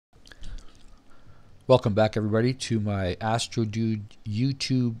Welcome back, everybody, to my Astro Dude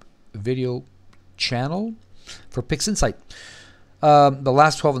YouTube video channel for Pixinsight. The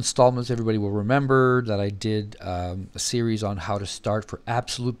last 12 installments, everybody will remember that I did a series on how to start for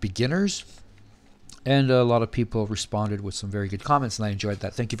absolute beginners. And a lot of people responded with some very good comments, and I enjoyed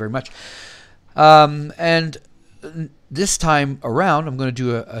that. Thank you very much. And this time around, I'm going to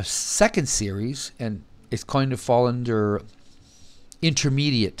do a second series, and it's going to fall under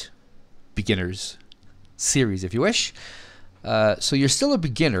intermediate beginners series, if you wish. So you're still a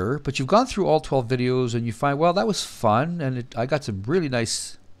beginner, but you've gone through all 12 videos and you find, well, that was fun, and I got some really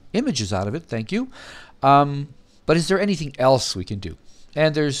nice images out of it, thank you. But is there anything else we can do?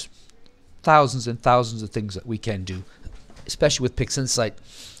 And there's thousands and thousands of things that we can do, especially with Pixinsight.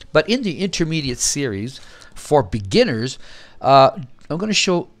 But in the intermediate series for beginners, I'm going to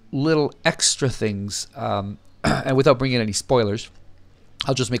show little extra things, and without bringing any spoilers,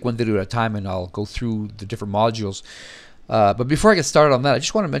 I'll just make one video at a time and I'll go through the different modules. But before I get started on that, I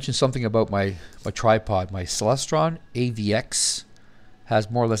just want to mention something about my tripod. My Celestron AVX has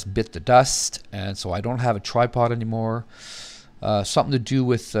more or less bit the dust, and so I don't have a tripod anymore. Something to do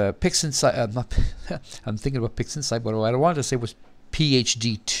with Pixinsight. I'm thinking about Pixinsight, but what I wanted to say was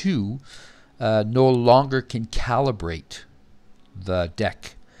PHD2 no longer can calibrate the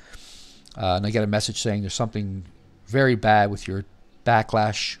deck. And I get a message saying there's something very bad with your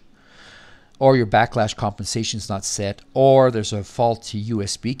backlash, or your backlash compensation is not set, or there's a faulty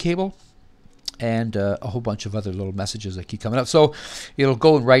USB cable, and a whole bunch of other little messages that keep coming up. So it'll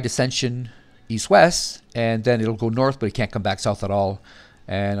go in right ascension east-west, and then it'll go north, but it can't come back south at all.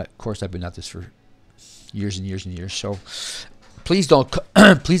 And of course, I've been at this for years and years and years. So please don't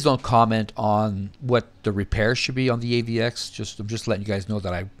please don't comment on what the repair should be on the AVX. I'm just letting you guys know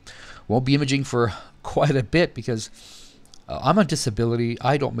that I won't be imaging for quite a bit, because I'm on disability.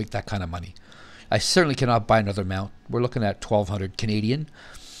 I don't make that kind of money. I certainly cannot buy another mount. We're looking at 1,200 Canadian.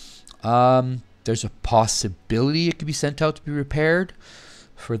 There's a possibility it could be sent out to be repaired.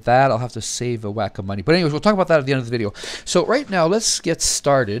 For that, I'll have to save a whack of money. But anyways, we'll talk about that at the end of the video. So right now, let's get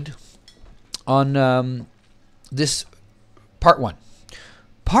started on this part one.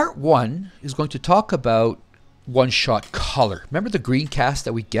 Part one is going to talk about one-shot color. Remember the green cast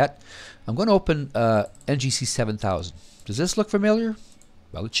that we get? I'm going to open NGC 7000. Does this look familiar?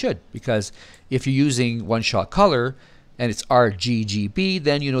 Well, it should, because if you're using one-shot color and it's RGGB,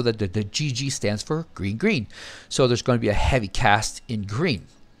 then you know that the GG stands for green green. So there's going to be a heavy cast in green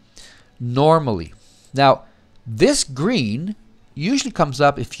normally. Now, this green usually comes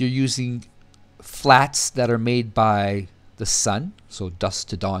up if you're using flats that are made by the sun, so dusk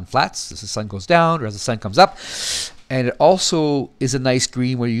to dawn flats, as the sun goes down or as the sun comes up. And it also is a nice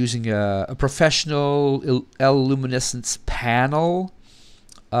green when you're using a professional L-luminescence panel,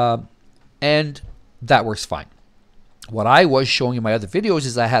 and that works fine. What I was showing in my other videos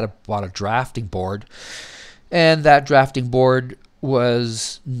is I bought a drafting board, and that drafting board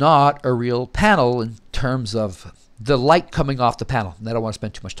was not a real panel in terms of the light coming off the panel. And I don't want to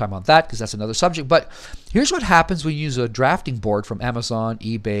spend too much time on that because that's another subject. But here's what happens when you use a drafting board from Amazon,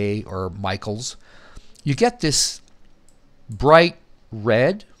 eBay, or Michaels. You get this bright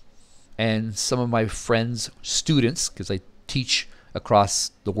red, and some of my friends, students, because I teach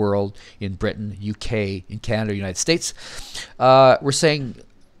across the world in Britain, UK, in Canada, United States, were saying,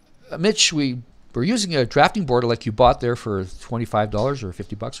 Mitch, we're using a drafting board like you bought there for $25 or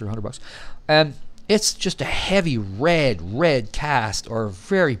 $50 or $100, and it's just a heavy red cast, or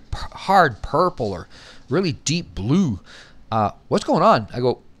very hard purple, or really deep blue. What's going on? I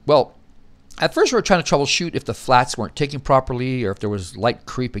go, well, at first we were trying to troubleshoot if the flats weren't taking properly, or if there was light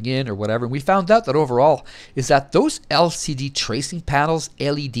creeping in or whatever. And we found out that overall is that those LCD tracing panels,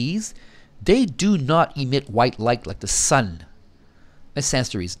 LEDs, they do not emit white light like the sun. That stands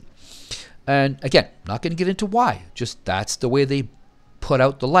to reason. And again, not going to get into why. Just that's the way they put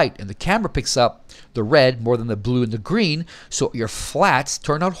out the light. And the camera picks up the red more than the blue and the green. So your flats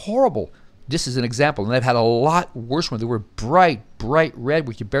turn out horrible. This is an example. And I've had a lot worse when they were bright red,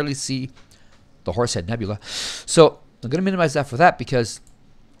 where you barely see the Horsehead Nebula. So I'm going to minimize that for that, because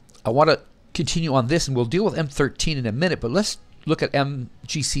I want to continue on this, and we'll deal with M13 in a minute, but let's look at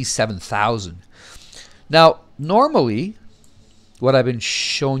MGC 7000. Now, normally, what I've been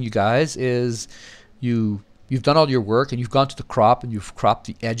showing you guys is you've done all your work, and you've gone to the crop, and you've cropped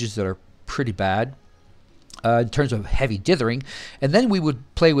the edges that are pretty bad in terms of heavy dithering, and then we would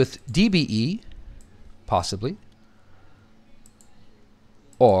play with DBE, possibly,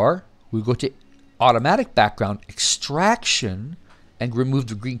 or we go to automatic background extraction and remove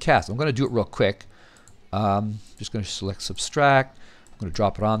the green cast. I'm going to do it real quick. Just going to select subtract. I'm going to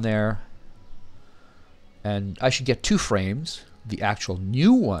drop it on there. And I should get 2 frames, the actual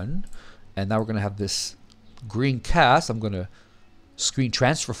new one, and now we're going to have this green cast. I'm going to screen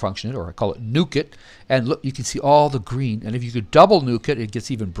transfer function it, or I call it nuke it, and look, you can see all the green, and if you could double nuke it, it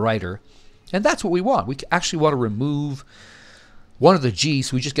gets even brighter. And that's what we want. We actually want to remove one of the G's,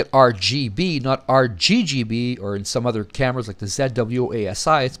 so we just get RGB, not RGGB, or in some other cameras like the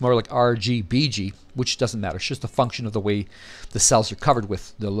ZWASI, it's more like RGBG, which doesn't matter. It's just a function of the way the cells are covered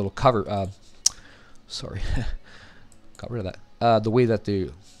with the little cover. Sorry, got rid of that. The way that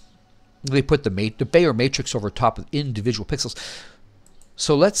they put the Bayer matrix over top of individual pixels.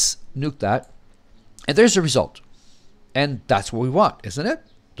 So let's nuke that, and there's the result. And that's what we want, isn't it?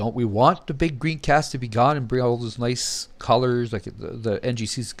 Don't we want the big green cast to be gone and bring all those nice colors? Like the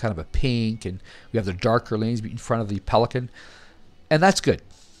NGC is kind of a pink, and we have the darker lanes in front of the Pelican. And that's good.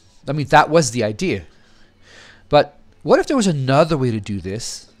 I mean, that was the idea. But what if there was another way to do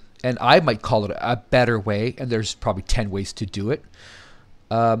this? And I might call it a better way, and there's probably 10 ways to do it.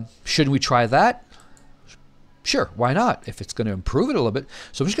 Shouldn't we try that? Sure, why not? If it's going to improve it a little bit.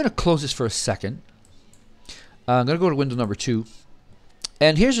 So I'm just going to close this for a second. I'm going to go to window number 2.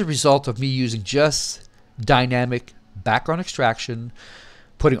 And here's a result of me using just dynamic background extraction,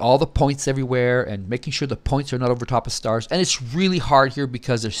 putting all the points everywhere and making sure the points are not over top of stars. And it's really hard here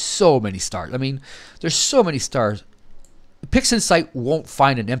because there's so many stars. I mean, there's so many stars. Pixinsight won't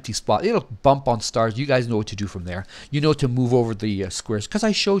find an empty spot. It'll bump on stars. You guys know what to do from there. You know to move over the squares because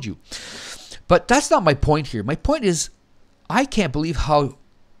I showed you. But that's not my point here. My point is I can't believe how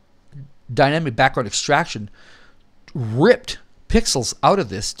dynamic background extraction ripped pixels out of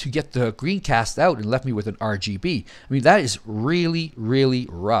this to get the green cast out and left me with an RGB. I mean, that is really, really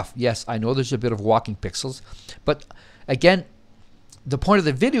rough. Yes, I know there's a bit of walking pixels, but again, the point of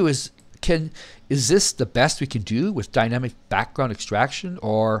the video is, is this the best we can do with dynamic background extraction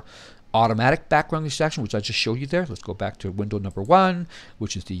or automatic background extraction, which I just showed you there? Let's go back to window number 1,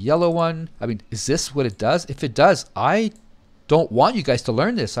 which is the yellow one. I mean, is this what it does? If it does, I don't want you guys to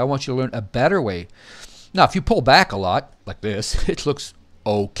learn this. I want you to learn a better way. Now, if you pull back a lot, like this, it looks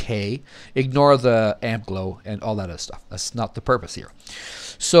okay. Ignore the amp glow and all that other stuff. That's not the purpose here.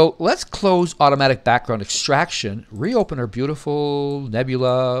 So let's close automatic background extraction, reopen our beautiful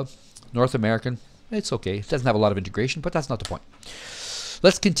Nebula, North American. It's okay. It doesn't have a lot of integration, but that's not the point.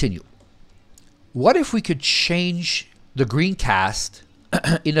 Let's continue. What if we could change the green cast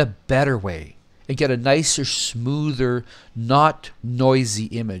in a better way and get a nicer, smoother, not noisy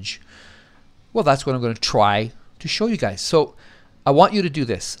image? Well, that's what I'm going to try to show you guys. So I want you to do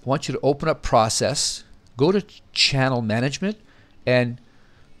this. I want you to open up Process, go to Channel Management, and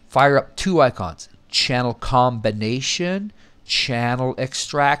fire up 2 icons. Channel Combination, Channel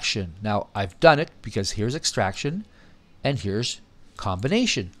Extraction. Now, I've done it because here's Extraction and here's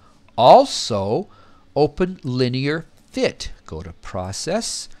Combination. Also, open Linear Fit. Go to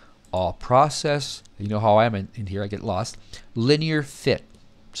Process, All Process. You know how I am in here. I get lost. Linear Fit.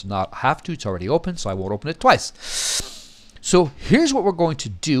 It's not have to, it's already open, so I won't open it twice. So here's what we're going to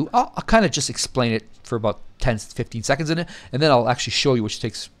do. I'll kind of just explain it for about 10-15 seconds in it, and then I'll actually show you, which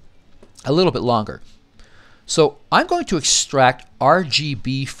takes a little bit longer. So I'm going to extract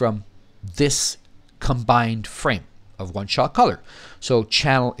RGB from this combined frame of one-shot color. So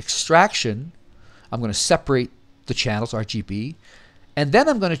channel extraction, I'm going to separate the channels, RGB, and then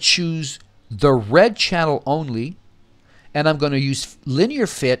I'm going to choose the red channel only, and I'm going to use linear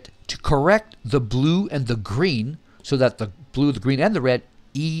fit to correct the blue and the green so that the blue, the green, and the red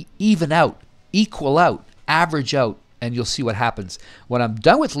even out, equal out, average out, and you'll see what happens. When I'm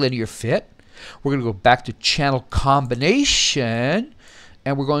done with linear fit, we're going to go back to channel combination,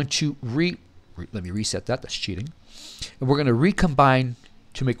 and we're going to let me reset that. That's cheating. And we're going to recombine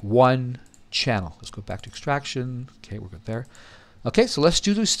to make one channel. Let's go back to extraction. Okay, we're good there. Okay, so let's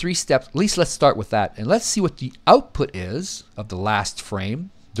do those 3 steps. At least let's start with that. And let's see what the output is of the last frame,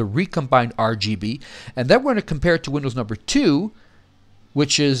 the recombined RGB. And then we're going to compare it to Windows number 2,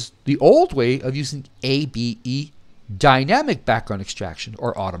 which is the old way of using ABE, dynamic background extraction,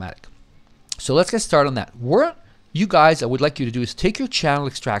 or automatic. So let's get started on that. What you guys, I would like you to do is take your channel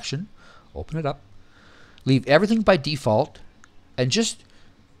extraction, open it up, leave everything by default, and just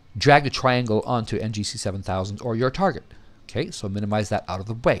drag the triangle onto NGC 7000 or your target. Okay, so minimize that out of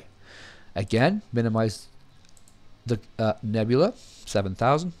the way. Again, minimize the Nebula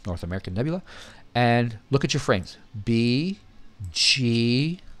 7000, North American Nebula, and look at your frames. B,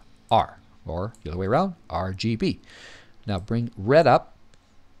 G, R, or the other way around, RGB. Now bring red up,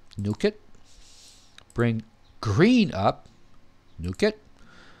 nuke it. Bring green up, nuke it.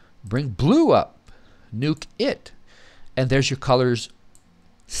 Bring blue up, nuke it. And there's your colors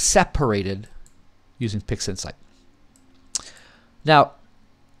separated using Pixinsight. Now,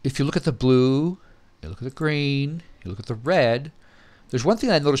 if you look at the blue, you look at the green, you look at the red, there's one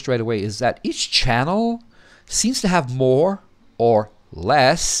thing I noticed right away is that each channel seems to have more or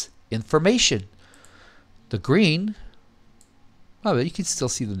less information. The green, oh, you can still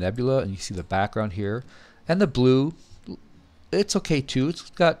see the nebula and you see the background here. And the blue, it's okay too. It's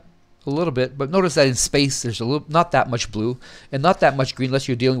got a little bit, but notice that in space there's not that much blue and not that much green unless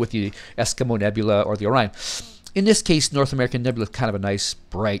you're dealing with the Eskimo Nebula or the Orion. In this case, North American Nebula is kind of a nice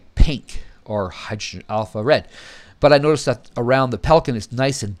bright pink or hydrogen alpha red. But I noticed that around the Pelican it's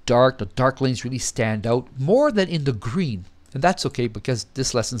nice and dark. The dark lanes really stand out more than in the green. And that's okay because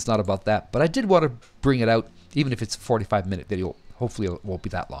this lesson's not about that. But I did want to bring it out, even if it's a 45-minute video. Hopefully it won't be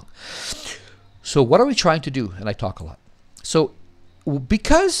that long. So what are we trying to do? And I talk a lot. So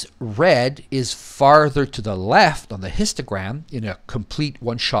because red is farther to the left on the histogram in a complete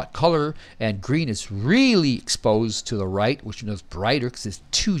one-shot color, and green is really exposed to the right, which is brighter because it's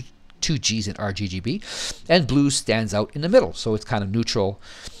two G's in RGB, and blue stands out in the middle, so it's kind of neutral.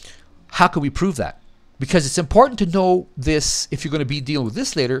 How can we prove that? Because it's important to know this. If you're going to be dealing with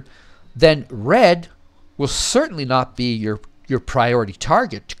this later, then red will certainly not be your priority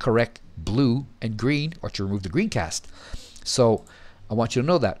target to correct blue and green or to remove the green cast. So I want you to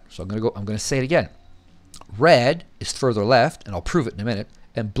know that. So I'm going to say it again. Red is further left, and I'll prove it in a minute,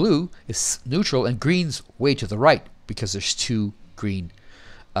 and blue is neutral, and green's way to the right because there's two green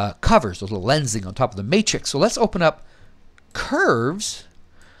covers, those little lensing on top of the matrix. So let's open up curves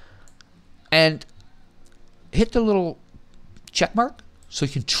and hit the little check mark so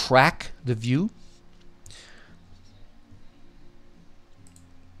you can track the view.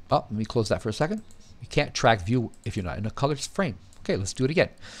 Oh, let me close that for a second. You can't track view if you're not in a colored frame. Okay, let's do it again.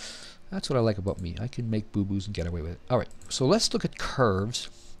 That's what I like about me. I can make boo-boos and get away with it. All right, so let's look at curves.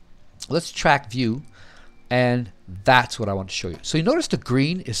 Let's track view, and that's what I want to show you. So you notice the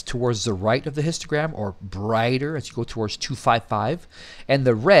green is towards the right of the histogram, or brighter as you go towards 255, and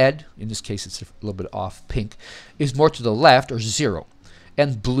the red, in this case it's a little bit off pink, is more to the left, or 0.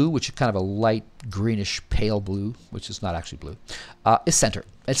 And blue, which is kind of a light greenish pale blue, which is not actually blue, is center.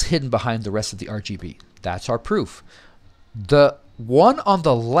 It's hidden behind the rest of the RGB. That's our proof. The one on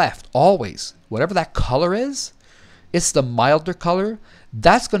the left, always, whatever that color is, it's the milder color.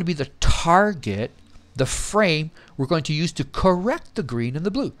 That's going to be the target, the frame we're going to use to correct the green and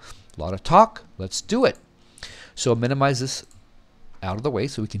the blue. A lot of talk. Let's do it. So minimize this out of the way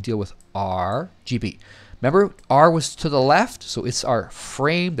so we can deal with RGB. Remember, R was to the left, so it's our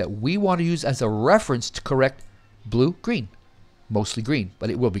frame that we want to use as a reference to correct blue, green. Mostly green, but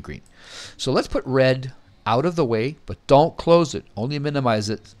it will be green. So let's put red out of the way, but don't close it. Only minimize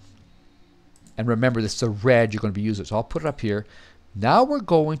it. And remember, this is the red you're going to be using. So I'll put it up here. Now we're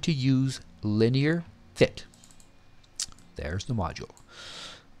going to use linear fit. There's the module.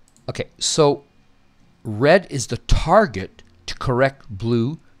 Okay, so red is the target to correct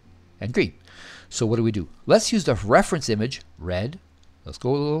blue and green. So what do? Let's use the reference image, red. Let's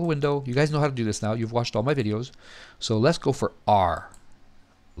go a little window. You guys know how to do this now. You've watched all my videos. So let's go for R.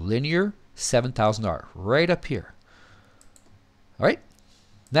 Linear 7000R, right up here. All right.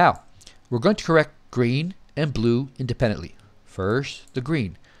 Now, we're going to correct green and blue independently. First, the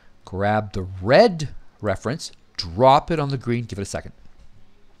green. Grab the red reference, drop it on the green, give it a second.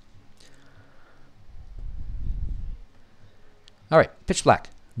 All right, pitch black.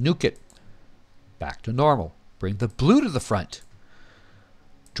 Nuke it. Back to normal. Bring the blue to the front.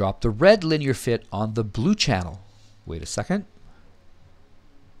 Drop the red linear fit on the blue channel. Wait a second.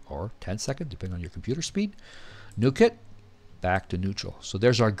 Or 10 seconds, depending on your computer speed. Nuke it. Back to neutral. So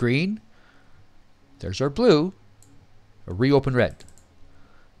there's our green. There's our blue. A reopen red.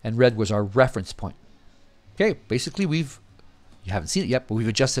 And red was our reference point. Okay, basically you haven't seen it yet, but we've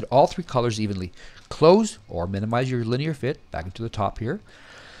adjusted all three colors evenly. Close or minimize your linear fit. Back into the top here.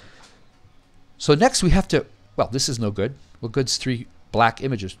 So next we have to, well, this is no good. What good's three black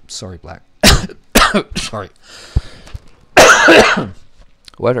images? Sorry, black. Sorry.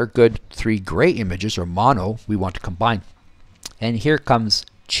 What are good three gray images, or mono, we want to combine? And here comes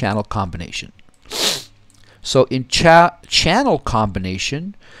channel combination. So in channel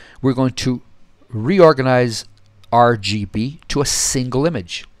combination, we're going to reorganize RGB to a single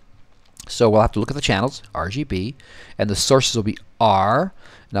image. So we'll have to look at the channels, RGB, and the sources will be R.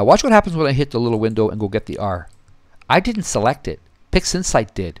 Now watch what happens when I hit the little window and go get the R. I didn't select it.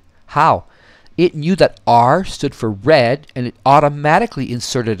 Pixinsight did. How? it knew that R stood for red, and it automatically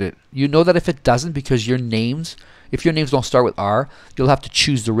inserted it. You know that if it doesn't, because your names, if your names don't start with R, you'll have to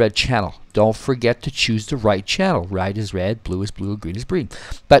choose the red channel. Don't forget to choose the right channel. Red is red, blue is blue, green is green.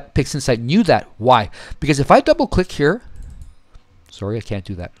 But Pixinsight knew that. Why? Because if I double click here, sorry, I can't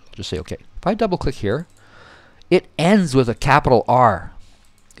do that. I'll just say okay. If I double click here, it ends with a capital R.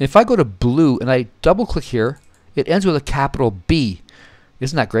 And if I go to blue and I double click here, it ends with a capital B.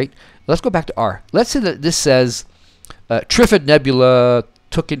 Isn't that great? Let's go back to R. Let's say that this says Trifid Nebula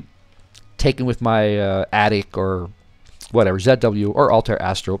taken with my attic or whatever, ZW or Altair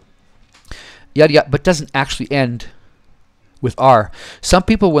Astro, yada yada, but doesn't actually end with R. Some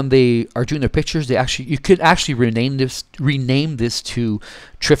people, when they are doing their pictures, you could actually rename this to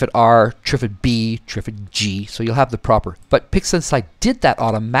Trifid R, Trifid B, Trifid G, so you'll have the proper. But Pixinsight did that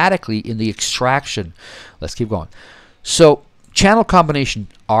automatically in the extraction. Let's keep going. So channel combination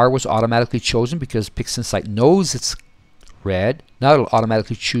R was automatically chosen because Pixinsight knows it's red. Now it'll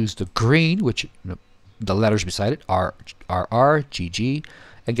automatically choose the green, which the letters beside it, R, G, G,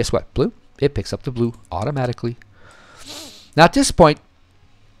 and guess what? Blue. It picks up the blue automatically. Now at this point,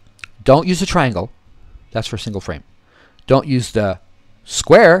 don't use the triangle. That's for single frame. Don't use the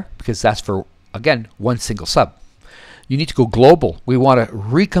square because that's for, again, one single sub. You need to go global. We want to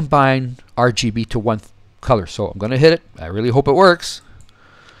recombine RGB to one color. So I'm going to hit it. I really hope it works.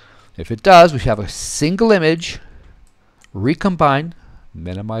 If it does, we have a single image, recombine,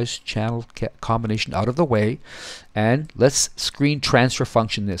 minimize channel combination out of the way, and let's screen transfer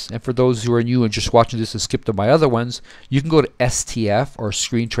function this. And for those who are new and just watching this and skip to my other ones, you can go to STF or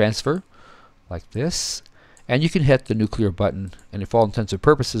screen transfer like this, and you can hit the nuclear button, and for all intents and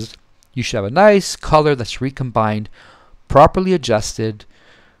purposes you should have a nice color that's recombined, properly adjusted.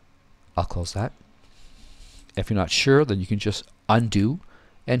 I'll close that. If you're not sure, then you can just undo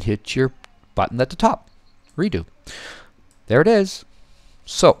and hit your button at the top, redo. There it is.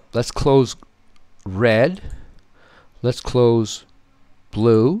 So let's close red. Let's close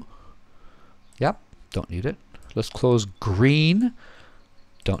blue. Yep, don't need it. Let's close green.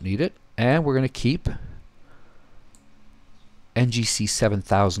 Don't need it. And we're going to keep NGC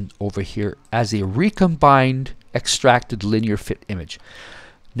 7000 over here as a recombined extracted linear fit image.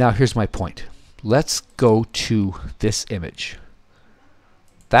 Now here's my point. Let's go to this image.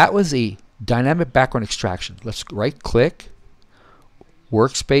 That was a dynamic background extraction. Let's right click.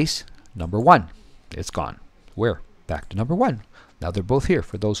 Workspace number 1. It's gone. Where? Back to number 1. Now they're both here.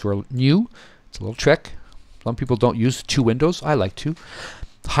 For those who are new, it's a little trick. Some people don't use 2 windows. I like to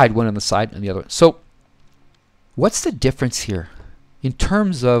hide one on the side and the other one. So what's the difference here in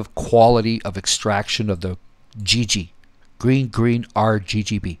terms of quality of extraction of the GG? Green, green,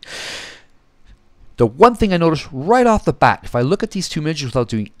 RGGB. The one thing I noticed right off the bat, if I look at these 2 images without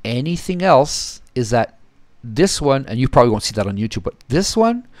doing anything else, is that this one, and you probably won't see that on YouTube, but this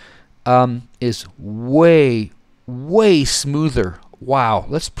one is way, way smoother. Wow,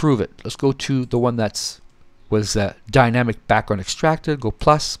 let's prove it. Let's go to the one was dynamic background extracted. Go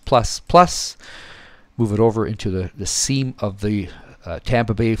plus, plus, plus. Move it over into the seam of the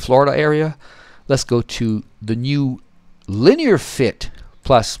Tampa Bay, Florida area. Let's go to the new linear fit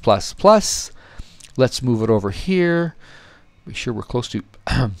plus, plus, plus. Let's move it over here. Make sure we're close to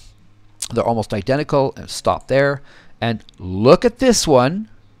they're almost identical, and stop there. And look at this one,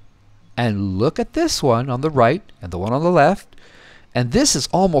 and look at this one on the right, and the one on the left. And this is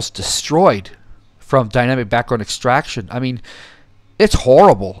almost destroyed from dynamic background extraction. I mean, it's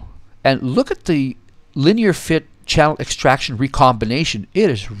horrible. And look at the linear fit channel extraction recombination. It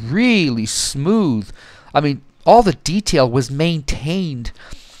is really smooth. I mean, all the detail was maintained.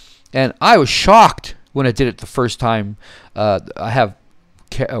 And I was shocked when I did it the first time. I have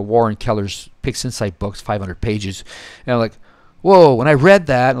Warren Keller's Pixinsight books, 500 pages, and I'm like, whoa. When I read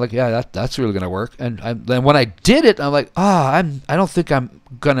that, I'm like, yeah, that's really gonna work. And then when I did it, I'm like, I don't think I'm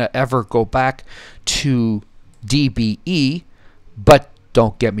gonna ever go back to DBE. But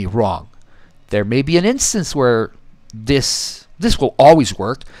don't get me wrong, there may be an instance where this will always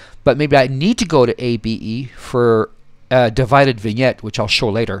work, but maybe I need to go to ABE for a divided vignette, which I'll show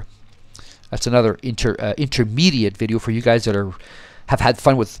later. That's another intermediate video for you guys that have had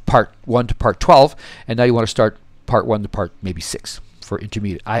fun with part 1 to part 12, and now you want to start part 1 to part maybe 6 for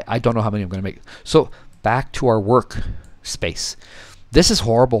intermediate. I don't know how many I'm going to make. So back to our work space. This is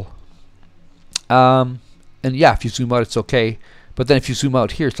horrible. And yeah, if you zoom out, it's okay. But then if you zoom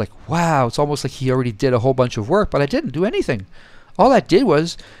out here, it's like, wow, it's almost like he already did a whole bunch of work, but I didn't do anything. All I did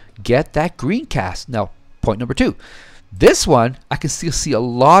was get that green cast. Now, point number 2. This one, I can still see a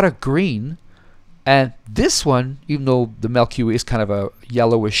lot of green And this one, even though the Milky Way is kind of a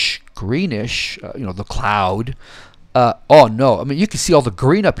yellowish greenish, you know, the cloud, oh no, I mean, you can see all the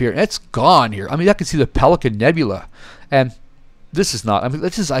green up here, and it's gone here. I mean, I can see the Pelican Nebula, and this is not, I mean,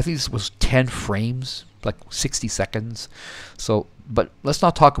 this is, I think this was 10 frames, like 60 seconds. So, but let's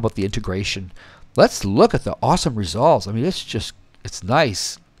not talk about the integration. Let's look at the awesome results. I mean, it's just, it's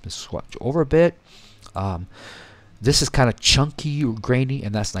nice. Let's swatch over a bit. This is kind of chunky or grainy,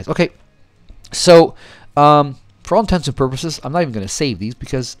 and that's nice. Okay, so for all intents and purposes, I'm not even going to save these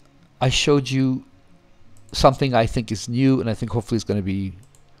because I showed you something I think is new, and I think hopefully it's going to be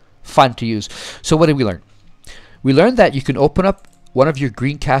fun to use. So what did we learn? We learned that you can open up one of your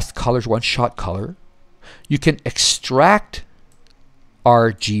green cast colors, one shot color. You can extract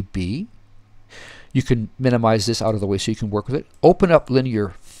RGB. You can minimize this out of the way so you can work with it. Open up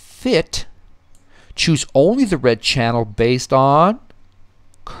linear fit. Choose only the red channel based on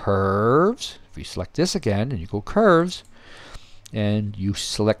curves. If you select this again and you go curves and you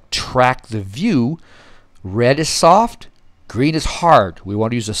select track the view, red is soft, green is hard. We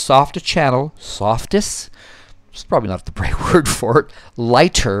want to use a softer channel, softest. It's probably not the right word for it.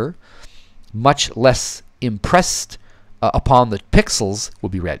 Lighter, much less impressed upon the pixels will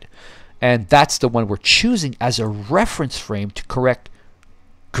be red. And that's the one we're choosing as a reference frame to correct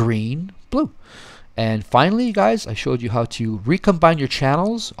green, blue. And finally, you guys, I showed you how to recombine your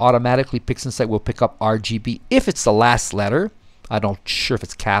channels. Automatically, Pixinsight will pick up RGB if it's the last letter. I'm not sure if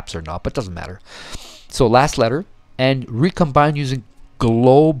it's caps or not, but it doesn't matter. So last letter, and recombine using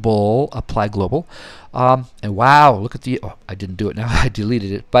global, apply global. And wow, look at the, oh, I didn't do it now. I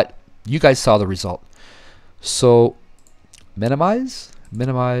deleted it, but you guys saw the result. So minimize,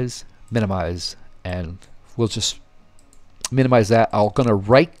 minimize, minimize, and we'll just minimize that. I'm going to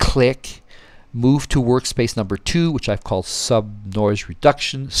right click, move to workspace number 2, which I've called sub noise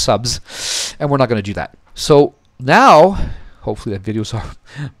reduction, subs, and we're not going to do that. So now, hopefully that video's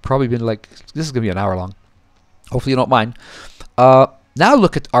probably been like, this is going to be an hour long. Hopefully you don't mind. Now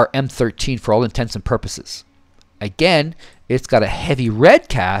look at our M13 for all intents and purposes. Again, it's got a heavy red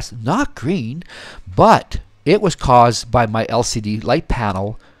cast, not green, but it was caused by my LCD light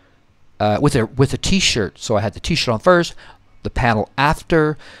panel with a t-shirt. So I had the t-shirt on first, the panel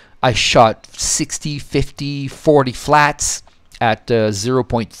after. I shot 60, 50, 40 flats at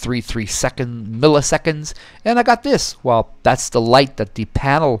 0.33 milliseconds, and I got this. Well, that's the light that the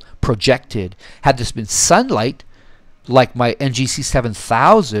panel projected. Had this been sunlight, like my NGC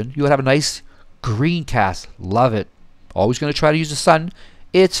 7000, you would have a nice green cast. Love it. Always going to try to use the sun.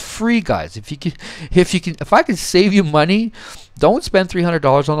 It's free, guys. If I can save you money, don't spend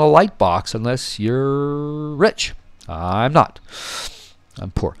 $300 on a light box unless you're rich. I'm not.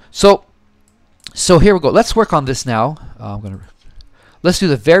 I'm poor. So here we go. Let's work on this now. Let's do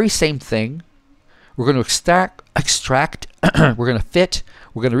the very same thing. We're going to extract. We're going to fit.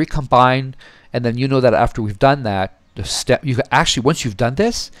 We're going to recombine, and then you know that after we've done that, the step you actually once you've done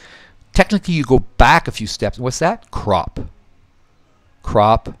this, technically you go back a few steps. What's that? Crop.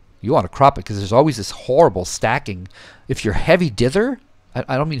 Crop. You want to crop it because there's always this horrible stacking. If you're heavy dither,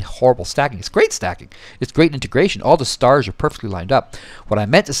 I don't mean horrible stacking. It's great stacking. It's great integration. All the stars are perfectly lined up. What I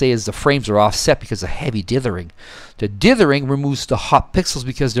meant to say is the frames are offset because of heavy dithering. The dithering removes the hot pixels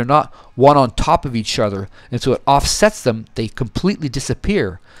because they're not one on top of each other, and so it offsets them. They completely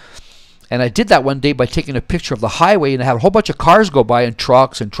disappear. And I did that one day by taking a picture of the highway, and I had a whole bunch of cars go by, and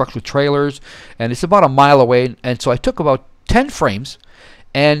trucks with trailers, and it's about a mile away. And so I took about 10 frames,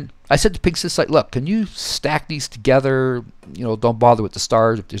 and I said to Pixinsight, look, can you stack these together? You know, don't bother with the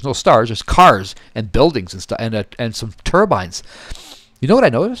stars. If there's no stars, there's cars and buildings and stuff, and some turbines. You know what I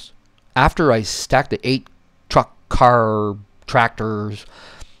noticed? After I stacked the 8 truck, car, tractors,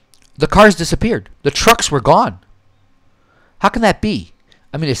 the cars disappeared. The trucks were gone. How can that be?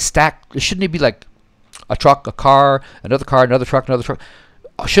 I mean, it's stacked. Shouldn't it be like a truck, a car, another truck, another truck?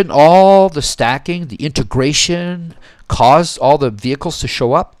 Shouldn't all the stacking, the integration, cause all the vehicles to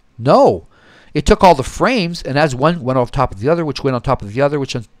show up? No. It took all the frames, and as one went on top of the other, which went on top of the other,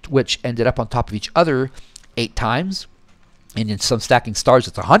 which ended up on top of each other 8 times, and in some stacking stars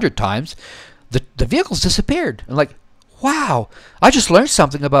it's 100 times, the vehicles disappeared. And like, wow, I just learned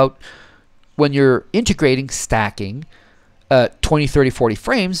something about when you're integrating stacking 20, 30, 40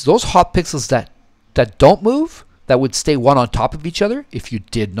 frames, those hot pixels that don't move, that would stay one on top of each other, if you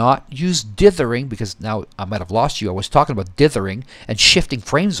did not use dithering, because now I might have lost you. I was talking about dithering and shifting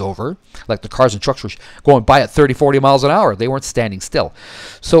frames over, like the cars and trucks were going by at 30, 40 miles an hour. They weren't standing still.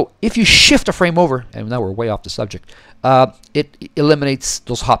 So if you shift a frame over, and now we're way off the subject, it eliminates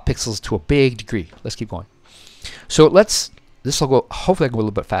those hot pixels to a big degree. Let's keep going. So this will go, hopefully I can go a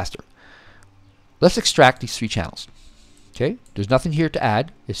little bit faster. let's extract these 3 channels. Okay, there's nothing here to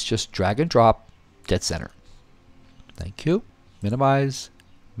add. It's just drag and drop, dead center. Thank you. Minimize,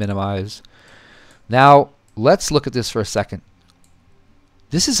 minimize. Now, let's look at this for a second.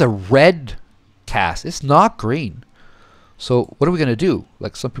 This is a red cast. It's not green. So what are we going to do?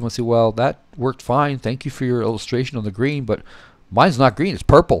 Like some people say, well, that worked fine. Thank you for your illustration on the green, but mine's not green. It's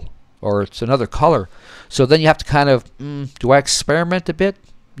purple, or it's another color. So then you have to kind of, do I experiment a bit?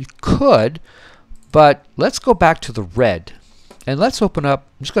 You could, but let's go back to the red. And let's open up,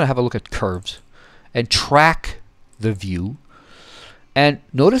 I'm just going to have a look at curves and track the view. And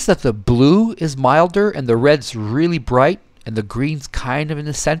notice that the blue is milder and the red's really bright and the green's kind of in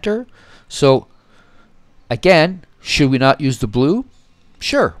the center. So again, should we not use the blue?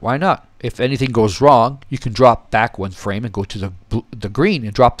 Sure, why not? If anything goes wrong, you can drop back 1 frame and go to the green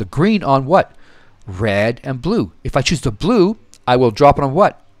and drop the green on what? Red and blue. If I choose the blue, I will drop it on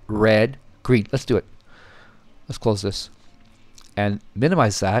what? Red, green. Let's do it. Let's close this and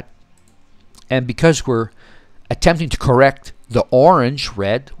minimize that. And because we're attempting to correct the orange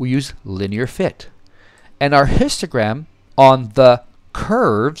red, we use linear fit. And our histogram on the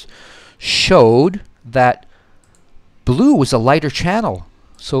curves showed that blue was a lighter channel.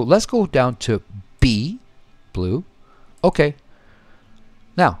 So let's go down to B, blue. Okay.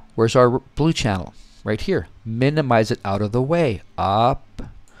 Now, where's our blue channel? Right here. Minimize it out of the way. Up.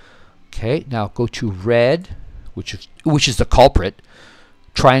 Okay, now go to red, which is the culprit.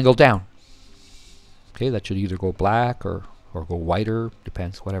 Triangle down. Okay, that should either go black or go whiter,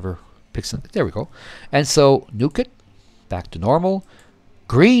 depends, whatever. There we go. And so nuke it, back to normal.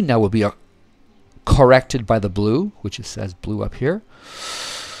 Green now will be corrected by the blue, which it says blue up here.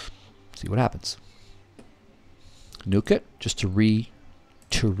 See what happens. Nuke it just to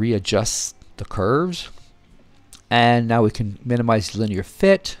readjust the curves. And now we can minimize linear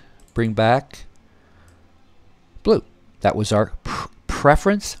fit, bring back blue. That was our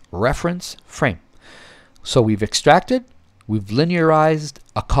preference reference frame. So we've extracted, we've linearized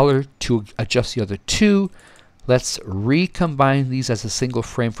a color to adjust the other 2. Let's recombine these as a single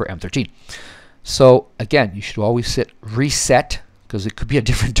frame for M13. So again, you should always hit reset because it could be a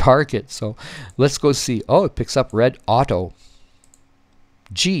different target. So let's go see. Oh, it picks up red auto.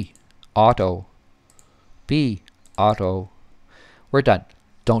 G auto. B auto. We're done.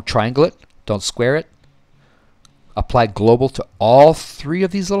 Don't triangle it. Don't square it. Apply global to all 3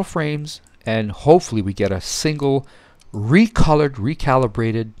 of these little frames, and hopefully we get a single recolored,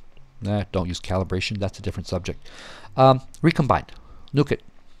 recalibrated. Nah, don't use calibration. That's a different subject. Recombined. Nuke it.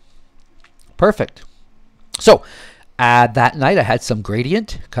 Perfect. So that night I had some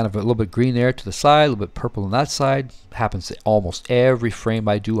gradient, kind of a little bit green there to the side, a little bit purple on that side. Happens to almost every frame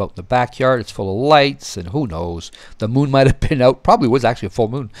I do out in the backyard. It's full of lights, and who knows, the moon might have been out. Probably was actually a full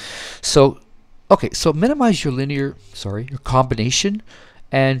moon. So okay, so minimize your your combination,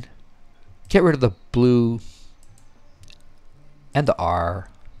 and get rid of the blue and the R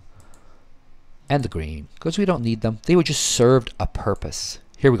and the green because we don't need them. They were just served a purpose.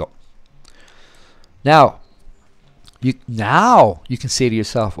 Here we go. Now you can say to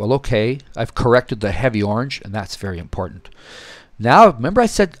yourself, well, okay, I've corrected the heavy orange, and that's very important. Now, remember I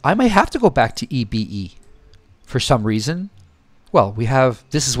said I might have to go back to EBE for some reason. Well,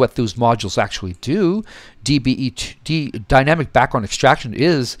 this is what those modules actually do. DBE, dynamic background extraction,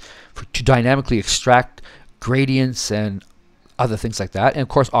 is to dynamically extract gradients and other things like that. And of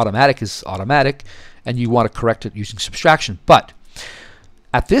course, automatic is automatic, and you want to correct it using subtraction. But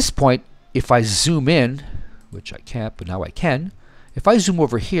at this point, if I zoom in, which I can't, but now I can, if I zoom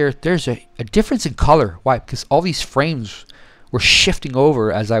over here, there's a difference in color. Why? Because all these frames were shifting over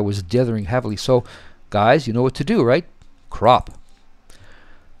as I was dithering heavily. So, guys, you know what to do, right? Crop.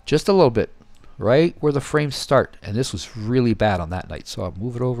 Just a little bit, right where the frames start. And this was really bad on that night. So I'll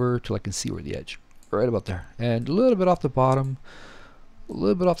move it over till I can see where the edge. Right about there. And a little bit off the bottom. A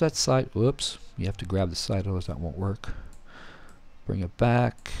little bit off that side. Whoops. You have to grab the side, otherwise that won't work. Bring it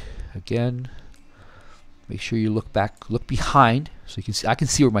back again. Make sure you look back, look behind, so you can see. I can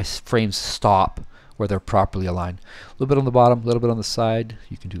see where my frames stop, where they're properly aligned. A little bit on the bottom, a little bit on the side.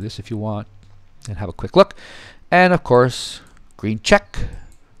 You can do this if you want, and have a quick look. And of course, green check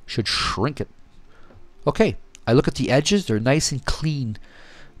should shrink it. Okay, I look at the edges; they're nice and clean.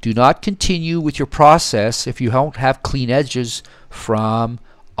 Do not continue with your process if you don't have clean edges from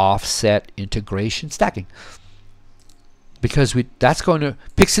offset integration stacking, because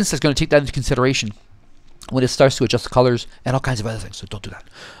Pixinsight is going to take that into consideration when it starts to adjust the colors and all kinds of other things. So don't do that.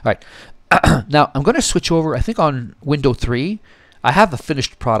 All right. Now I'm going to switch over. I think on window 3, I have the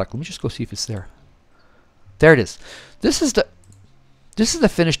finished product. Let me just go see if it's there. There it is. This is the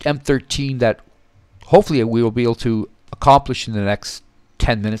finished M13 that hopefully we will be able to accomplish in the next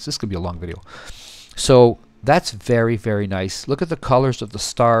 10 minutes. This could be a long video. So that's very, very nice. Look at the colors of the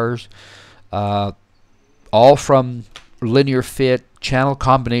stars, all from linear fit, channel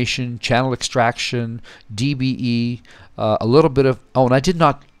combination, channel extraction, DBE, a little bit of, oh, and I did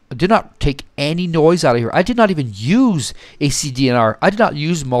not take any noise out of here. I did not even use ACDNR. I did not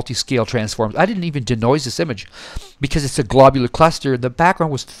use multi-scale transforms. I didn't even denoise this image because it's a globular cluster. The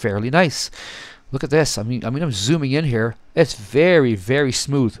background was fairly nice. Look at this. I mean, I'm zooming in here. It's very, very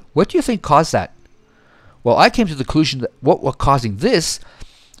smooth. What do you think caused that? Well, I came to the conclusion that what was causing this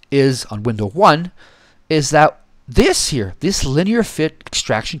is, on window 1, is that this here, this linear fit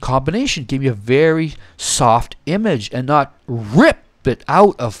extraction combination gave me a very soft image and not rip it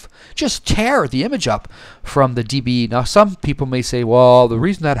out of, just tear the image up from the DBE. Now, some people may say, well, the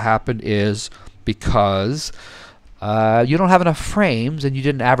reason that happened is because you don't have enough frames and you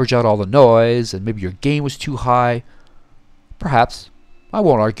didn't average out all the noise and maybe your gain was too high. Perhaps. I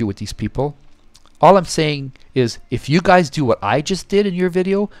won't argue with these people. All I'm saying is if you guys do what I just did in your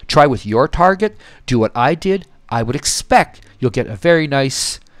video, try with your target, do what I did, I would expect you'll get a very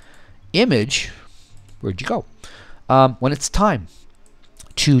nice image. Where'd you go? When it's time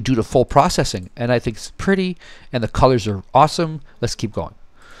to do the full processing. And I think it's pretty and the colors are awesome. Let's keep going.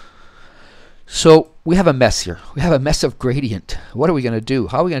 So we have a mess here. We have a mess of gradient. What are we going to do?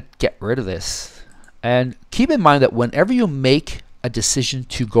 How are we going to get rid of this? And keep in mind that whenever you make a decision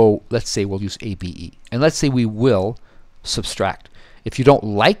to go, let's say we'll use ABE, and let's say we will subtract. If you don't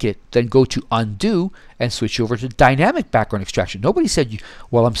like it, then go to undo and switch over to dynamic background extraction. Nobody said,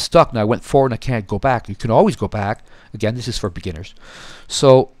 well, I'm stuck now. I went forward and I can't go back. You can always go back. Again, this is for beginners.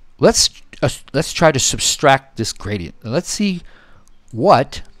 So let's try to subtract this gradient. And let's see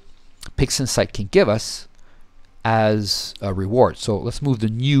what Pixinsight can give us as a reward. So let's move the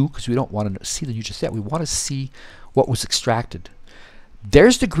new, because we don't want to see the new just yet. We want to see what was extracted.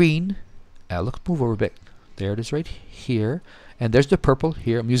 There's the green. Look, move over a bit. There it is right here. And there's the purple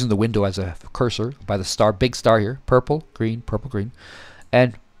here. I'm using the window as a cursor by the star, big star here. Purple, green, purple, green.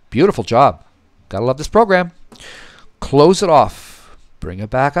 And beautiful job. Gotta love this program. Close it off. Bring it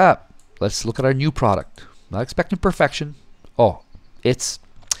back up. Let's look at our new product. Not expecting perfection. Oh, it's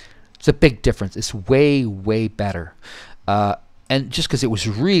a big difference. It's way, way better. And just because it was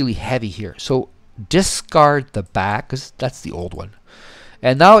really heavy here. So discard the back, because that's the old one.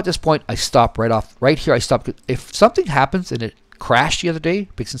 And now at this point, I stop right here. I stop. If something happens and it crashed the other day,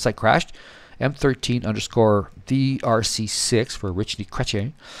 Pixinsight crashed, M13 underscore DRC6 for Richney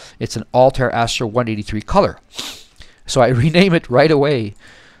Chrétien. It's an Altair Astro 183 color. So I rename it right away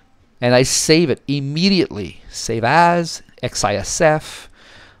and I save it immediately. Save as XISF.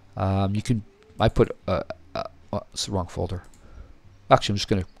 I put it's the wrong folder. Actually, I'm just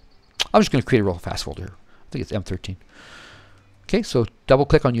gonna create a real fast folder here. I think it's M13. Okay, so double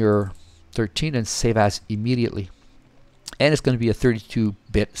click on your 13 and save as immediately. And it's going to be a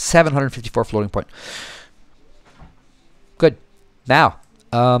 32-bit 754 floating point. Good. Now,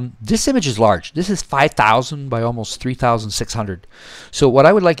 this image is large. This is 5,000 by almost 3,600. So what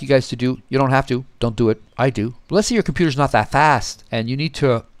I would like you guys to do, you don't have to, don't do it, I do. But let's say your computer's not that fast and you need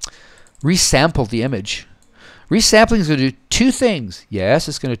to resample the image. Resampling is going to do two things. Yes,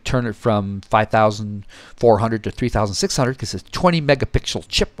 it's going to turn it from 5,400 to 3,600 because it's a 20 megapixel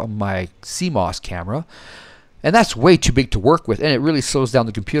chip on my CMOS camera. And that's way too big to work with, and it really slows down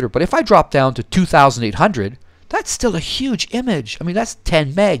the computer. But if I drop down to 2,800, that's still a huge image. I mean, that's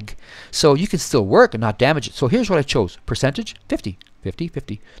 10 meg. So you can still work and not damage it. So here's what I chose. Percentage, 50, 50,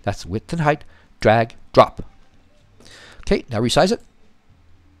 50. That's width and height. Drag, drop. Okay, now resize it.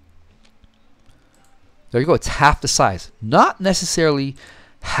 There you go. It's half the size. Not necessarily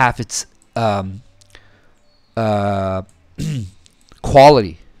half its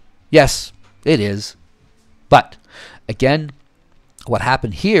quality. Yes, it is. But again, what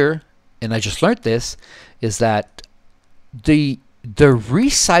happened here, and I just learned this, is that the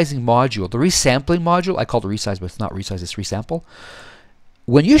resizing module, the resampling module, I call it resize, but it's not resize, it's resample.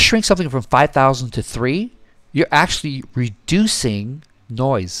 When you shrink something from 5,000 to 3, you're actually reducing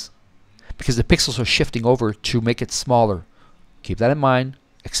noise, because the pixels are shifting over to make it smaller. Keep that in mind.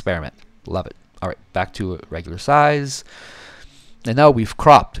 Experiment. Love it. All right, back to a regular size. And now we've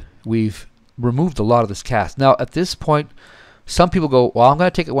cropped. We've removed a lot of this cast. Now at this point, some people go, well, I'm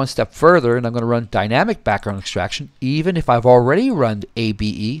going to take it one step further and I'm going to run dynamic background extraction, even if I've already run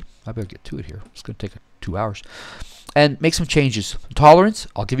ABE. I better get to it here. It's going to take 2 hours. And make some changes. Tolerance,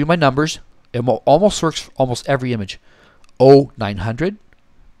 I'll give you my numbers. It almost works for almost every image. 0900.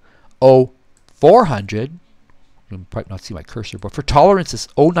 0400, you can probably not see my cursor, but for tolerance it's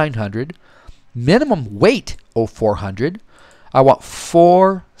 0900, Minimum weight 0400. I want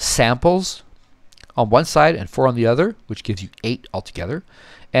 4 samples on one side and 4 on the other, which gives you 8 altogether.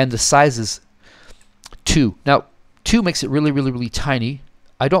 And the size is 2. Now 2 makes it really, really, really tiny.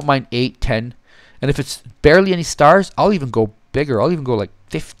 I don't mind 8, 10. And if it's barely any stars, I'll even go bigger. I'll even go like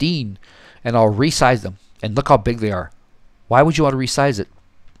 15, and I'll resize them. And look how big they are. Why would you want to resize it?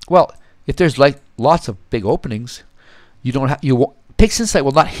 Well, if there's like lots of big openings, Pixinsight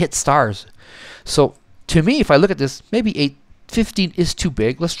will not hit stars. So to me, if I look at this, maybe 15 is too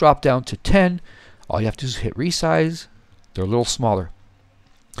big. Let's drop down to 10. All you have to do is hit resize. They're a little smaller.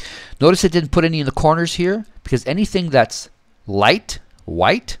 Notice it didn't put any in the corners here, because anything that's light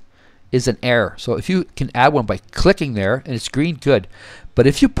white is an error. So if you can add one by clicking there and it's green, good. But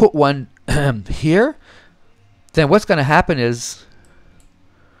if you put one here, then what's going to happen is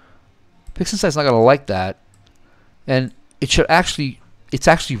Pixinsight's not going to like that, and it's actually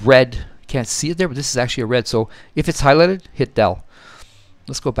red. You can't see it there, but this is actually a red. So if it's highlighted, hit del.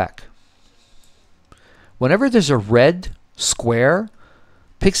 Let's go back. Whenever there's a red square,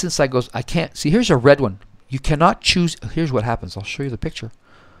 Pixinsight goes, I can't see. Here's a red one. You cannot choose. Here's what happens. I'll show you the picture.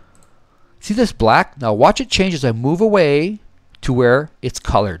 See this black? Now watch it change as I move away to where it's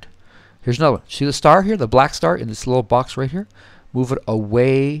colored. Here's another one. See the star here, the black star in this little box right here? Move it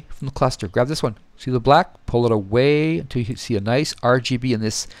away from the cluster. Grab this one. See the black? Pull it away until you see a nice RGB in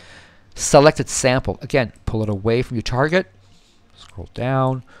this selected sample. Again, pull it away from your target. Scroll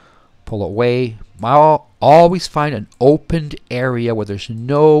down. Pull away. Always find an opened area where there's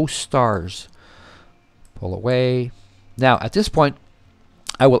no stars. Pull away. Now at this point,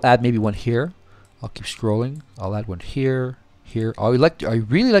 I will add maybe one here. I'll keep scrolling. I'll add one here, here. I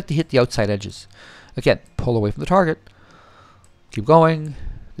really like to hit the outside edges. Again, pull away from the target. Keep going.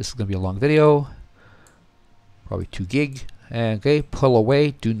 This is going to be a long video. Probably 2 gig. And okay, pull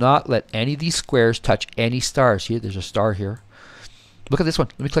away. Do not let any of these squares touch any stars. See, there's a star here. Look at this one.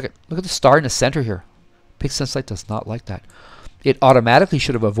 Let me click it. Look at the star in the center here. Pixinsight does not like that. It automatically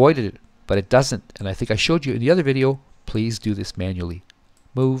should have avoided it, but it doesn't. And I think I showed you in the other video. Please do this manually.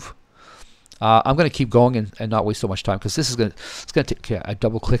 Move. I'm going to keep going and not waste so much time, because this is going to take. Okay, I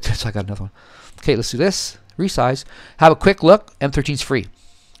double clicked it, so I got another one. Okay, let's do this. Resize. Have a quick look. M13 is free.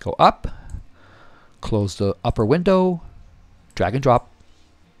 Go up. Close the upper window. Drag and drop.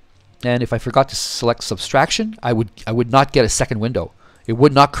 And if I forgot to select subtraction, I would not get a second window. It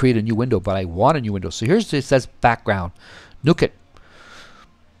would not create a new window, but I want a new window. So here's it says background. Nuke it.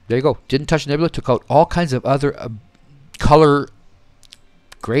 There you go. Didn't touch nebula. Took out all kinds of other color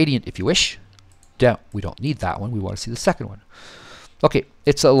gradient if you wish. Down. We don't need that one. We want to see the second one. Okay,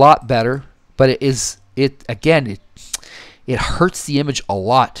 it's a lot better, but it hurts the image a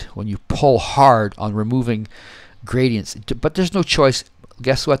lot when you pull hard on removing gradients. But there's no choice.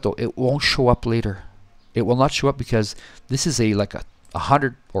 Guess what though? It won't show up later. It will not show up because this is like a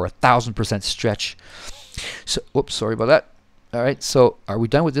 100 or 1,000% stretch. So, oops, sorry about that. All right, so are we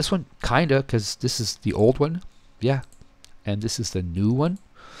done with this one? Kinda, because this is the old one. Yeah, and this is the new one.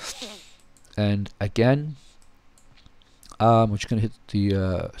 And again, we're just going to hit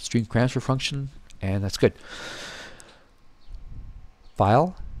the stream transfer function, and that's good.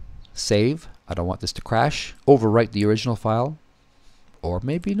 File, save. I don't want this to crash. Overwrite the original file, or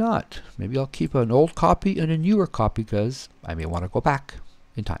maybe not. Maybe I'll keep an old copy and a newer copy because I may want to go back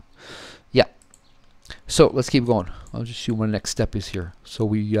in time. Yeah. So let's keep going. I'll just see what the next step is here. So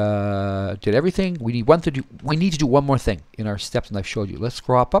we did everything. We need to do one more thing in our steps, and I've showed you. Let's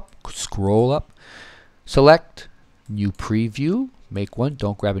scroll up, select new preview, make one.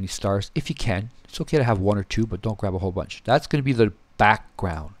 Don't grab any stars if you can. It's okay to have 1 or 2, but don't grab a whole bunch. That's going to be the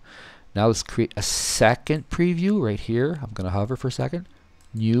background. Now let's create a second preview right here. I'm going to hover for a second.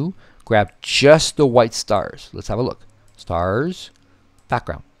 New, grab just the white stars. Let's have a look. Stars,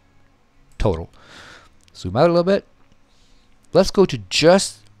 background, total. Zoom out a little bit. Let's go to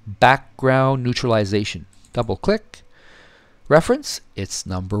just background neutralization. Double click. Reference, it's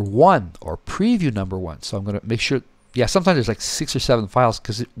number 1 or preview number 1. So I'm going to make sure. Yeah, sometimes there's like 6 or 7 files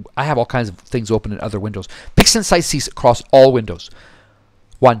because I have all kinds of things open in other windows. Pixinsight sees across all windows.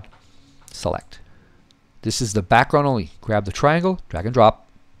 1, select. This is the background only. Grab the triangle, drag and drop.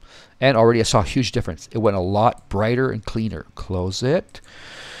 And already I saw a huge difference. It went a lot brighter and cleaner. Close it.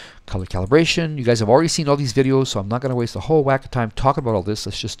 Color calibration. You guys have already seen all these videos, so I'm not going to waste a whole whack of time talking about all this.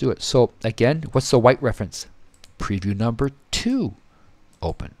 Let's just do it. So again, what's the white reference? Preview number 2.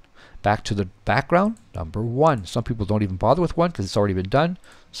 Open. Back to the background, number 1. Some people don't even bother with 1 because it's already been done.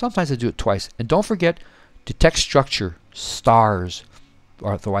 Sometimes I do it twice. And don't forget to text structure stars,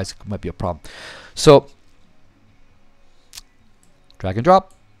 or otherwise it might be a problem. So drag and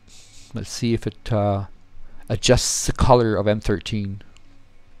drop. Let's see if it adjusts the color of M13.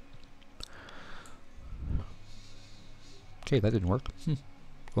 Okay, that didn't work. What's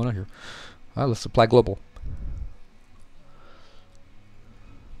going on here? Let's apply global.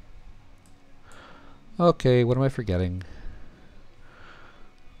 Okay, what am I forgetting?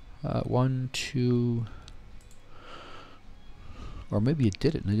 1, 2, or maybe it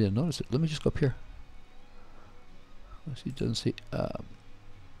did it and I didn't notice it. Let me just go up here. Let's see, it doesn't say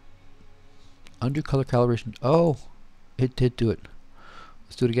under color calibration. Oh, it did do it.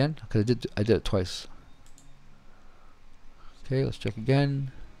 Let's do it again because I did it twice. Okay, let's check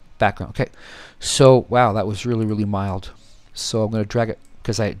again. Background. Okay, so wow, that was really mild. So I'm going to drag it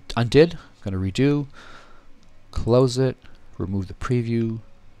because I undid. I'm going to redo, close it, remove the preview,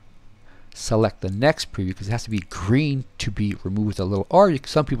 select the next preview because it has to be green to be removed a little, or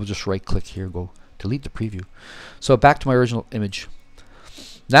some people just right click here, go delete the preview. So back to my original image.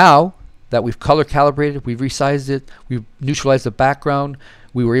 Now that we've color calibrated, we've resized it, we've neutralized the background,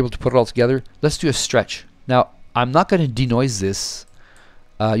 we were able to put it all together, let's do a stretch. Now I'm not going to denoise this.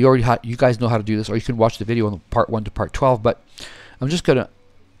 You guys know how to do this, or you can watch the video on part 1 to part 12, but I'm just going to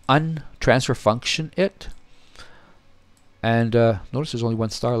untransfer function it, and notice there's only 1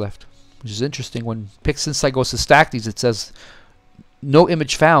 star left, which is interesting. When Pixinsight goes to stack these, it says no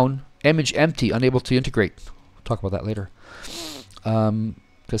image found, image empty, unable to integrate. We'll talk about that later,